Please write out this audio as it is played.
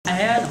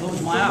head,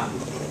 holds my arm,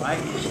 right?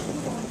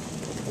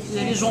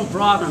 There is one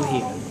problem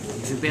here,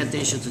 if you pay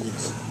attention to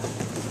this.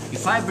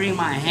 If I bring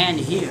my hand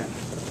here,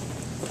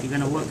 you're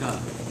gonna work a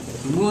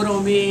mood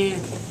on me,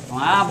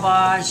 on arm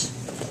bars,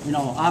 you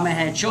know, arm and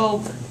head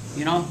choke,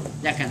 you know,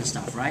 that kind of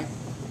stuff, right?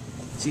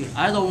 See,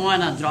 I don't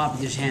wanna drop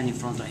this hand in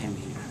front of him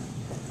here.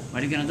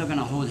 What you're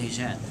gonna hold his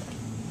head.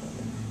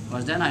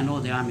 Because then I know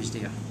the arm is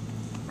there,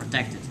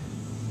 protected.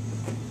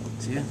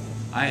 See?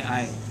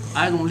 I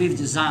don't leave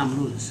this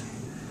arm loose.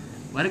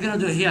 What I'm gonna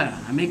do here,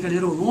 I make a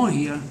little room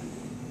here,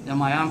 that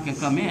my arm can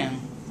come in.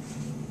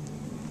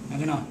 I'm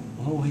gonna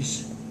hold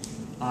his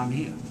arm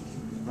here,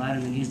 right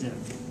underneath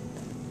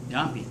the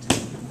armpit.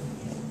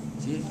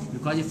 See?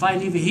 Because if I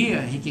leave it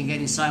here, he can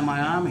get inside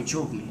my arm and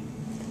choke me.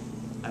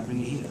 I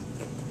bring it here.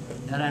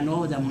 Then I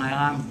know that my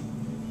arm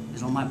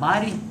is on my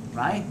body,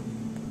 right?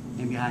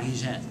 And behind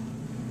his head.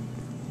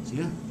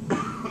 See?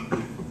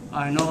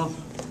 I know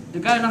the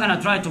guy's not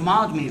gonna try to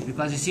mount me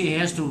because you see he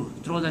has to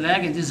throw the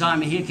leg and this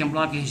arm here can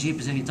block his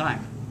hips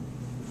anytime.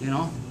 You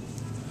know?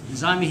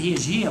 This arm here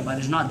is here, but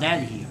it's not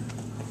dead here.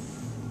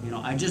 You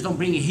know, I just don't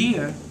bring it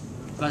here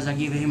because I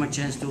give him a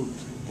chance to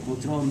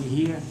control me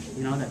here,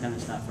 you know, that kind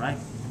of stuff, right?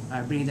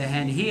 I bring the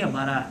hand here,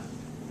 but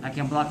I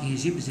can block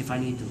his hips if I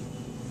need to.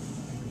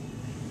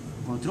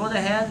 Control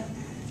the head,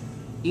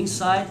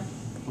 inside,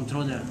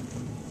 control the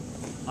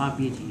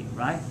armpit here,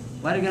 right?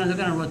 What I'm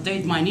gonna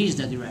rotate my knees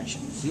that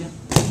direction, see?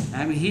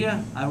 I'm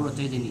here, I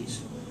rotate the knees.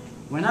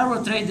 When I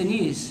rotate the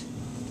knees,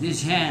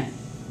 this hand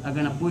are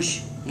gonna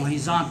push on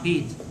his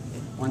armpit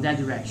on that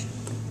direction.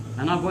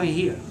 I'm not going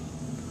here,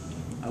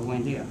 I'm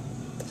going there,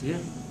 see?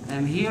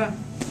 I'm here,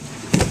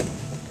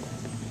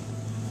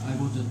 I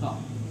go to the top,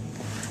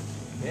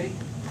 okay?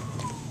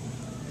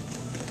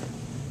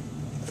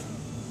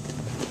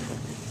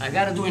 I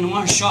gotta do in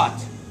one shot,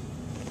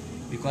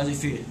 because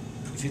if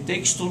it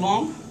takes too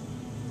long,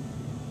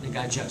 the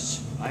guy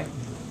adjusts, right?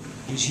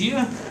 He's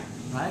here,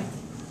 right?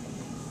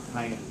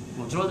 I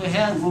control the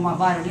head, move my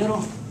body a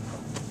little.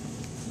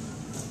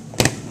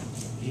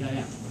 Here I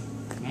am,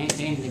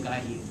 maintaining the guy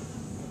here,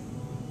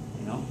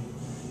 you know?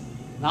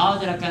 Now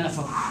that I kind of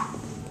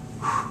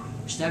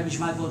establish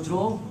my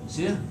control,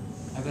 see?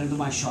 I'm gonna do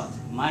my shot.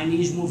 My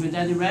knees move in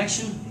that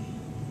direction,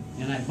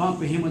 and I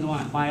bump him with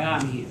my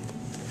arm here.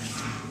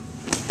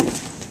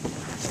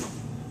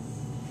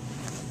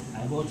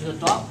 I go to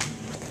the top,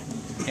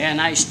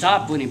 and I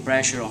stop putting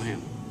pressure on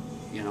him,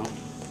 you know.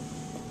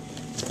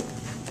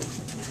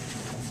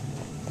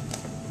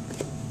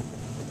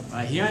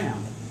 Right here I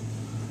am.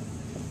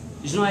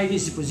 It's not an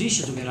easy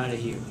position to get out of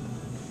here.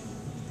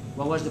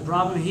 What was the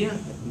problem here?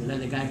 You let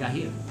the guy get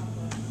here,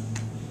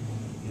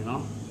 you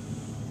know.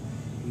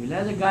 You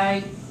let the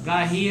guy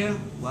get here,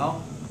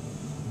 well,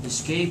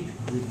 escape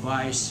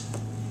requires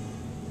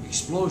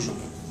explosion,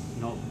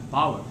 you know,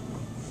 power.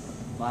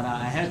 But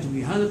I have to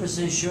be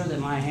 100% sure that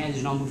my hand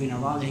is not moving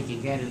around, that he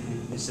can get it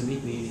and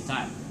submit me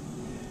anytime.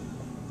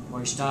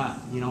 Or start,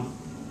 you know,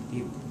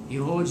 he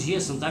holds here,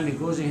 sometimes he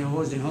goes and he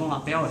holds the whole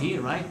lapel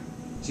here, right?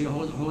 See,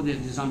 hold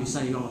this arm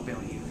inside your lapel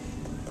here.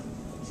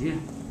 See?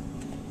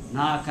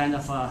 Now kind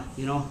of,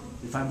 you know,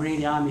 if I bring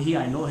the arm here,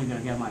 I know he's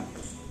gonna get mine.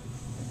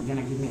 He's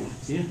gonna give me that,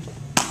 see?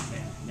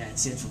 Yeah,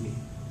 that's it for me.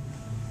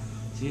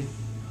 See?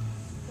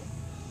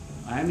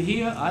 I'm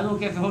here, I don't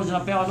care if he holds the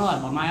lapel or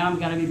not, but my arm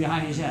gotta be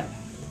behind his head.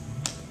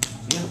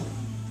 Yeah.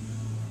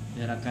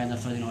 That I kind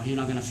of, you know, he's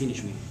not gonna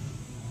finish me.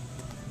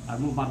 I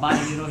move my body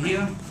a little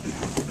here,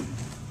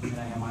 then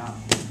I have my arm,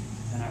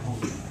 then I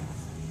hold it.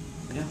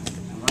 Yeah.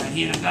 I'm right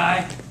here, the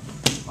guy,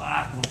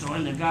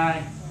 controlling the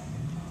guy.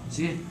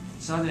 See,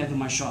 suddenly I do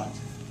my shot.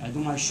 I do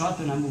my shot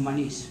and I move my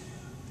knees.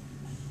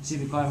 See,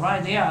 because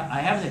right there,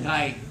 I have the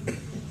guy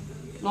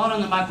not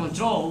under my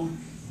control,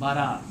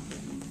 but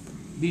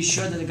be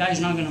sure that the guy is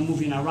not gonna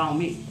move in around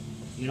me.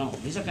 You know,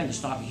 he's a kind of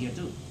stopping here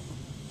too.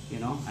 You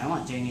know, I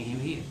want to take him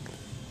here.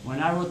 When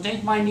I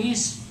rotate my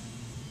knees,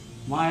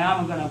 my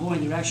arm is going to go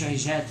in the direction of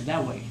his head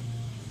that way.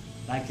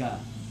 Like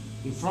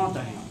in front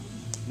of him.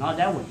 Not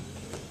that way.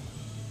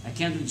 I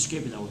can't do the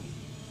escape that way.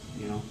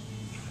 You know.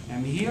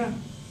 I'm here,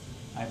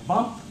 I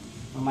bump,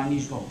 and my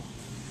knees go.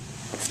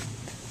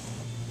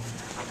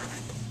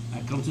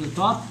 I come to the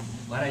top,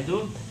 what I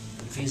do,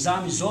 if his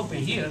arm is open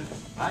here,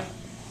 right,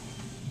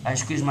 I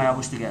squeeze my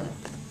elbows together.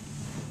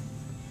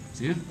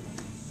 See?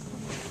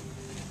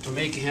 To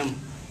make him,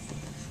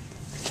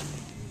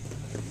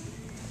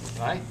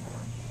 right?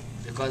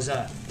 Because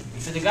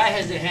if the guy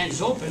has the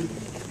hands open,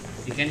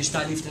 he can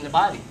start lifting the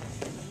body.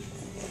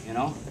 You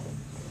know?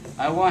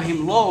 I want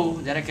him low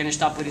that I can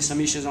start putting some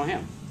issues on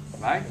him.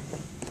 Right?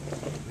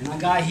 When I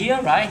got here,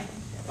 right?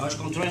 I was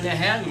controlling the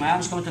head, my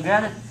arms come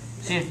together.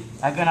 See,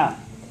 I'm gonna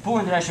pull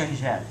in the direction of his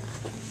head.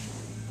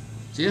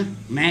 See?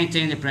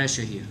 Maintain the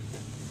pressure here.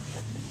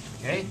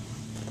 Okay?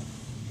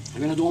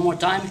 I'm gonna do one more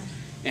time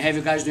and have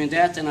you guys doing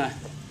that and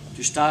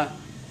to start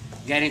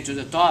getting to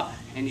the top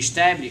and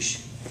establish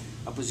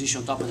a position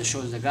on top of the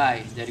shoulders of the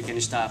guy that you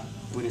can start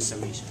putting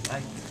some issue,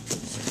 right?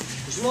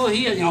 Slow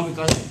here, you know,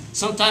 because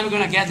sometimes you're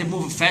gonna get it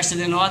moving faster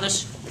than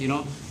others, you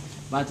know.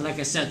 But like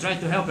I said, try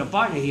to help your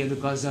partner here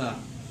because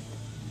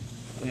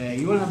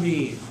you want to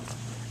be,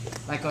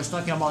 like I was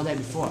talking about that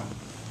before,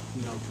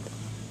 you know,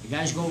 you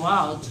guys go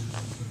out,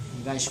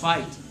 you guys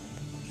fight,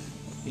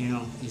 you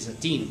know, it's a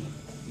team,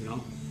 you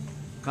know,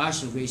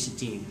 Carson Gracie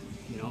team,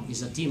 you know,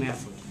 it's a team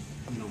effort,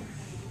 you know,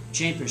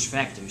 champions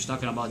factor, I was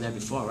talking about that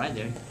before, right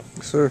there?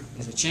 Yes, sir.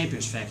 It's a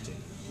champions factor,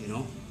 you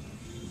know,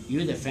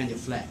 you defend your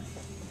flag.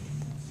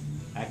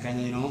 I kind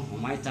of, you know,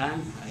 on my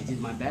time, I did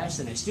my best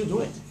and I still do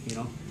it, you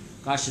know.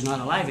 Carson's not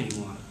alive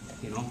anymore,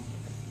 you know,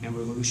 and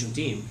Revolution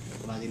team.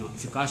 But, you know,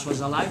 if Carson was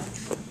alive,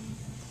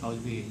 I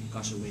would be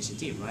Carson Racing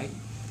team, right?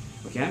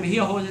 Okay, I'm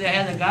here holding the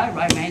head of the guy,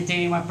 right,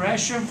 maintaining my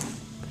pressure.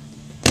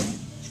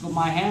 Scoop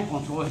my hand,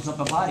 control his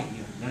upper body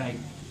here. Then I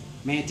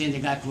maintain the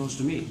guy close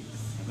to me.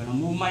 I'm gonna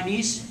move my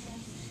knees.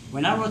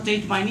 When I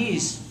rotate my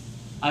knees,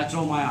 I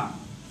throw my arm.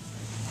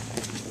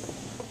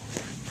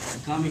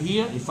 I come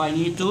here, if I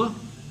need to,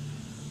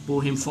 pull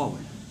him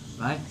forward,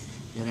 right?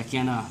 Then I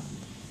can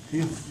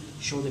here,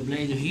 shoulder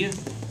blade here.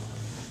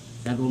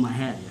 There go my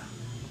head here,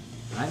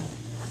 right?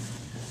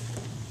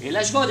 Okay,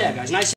 let's go there, guys. Nice.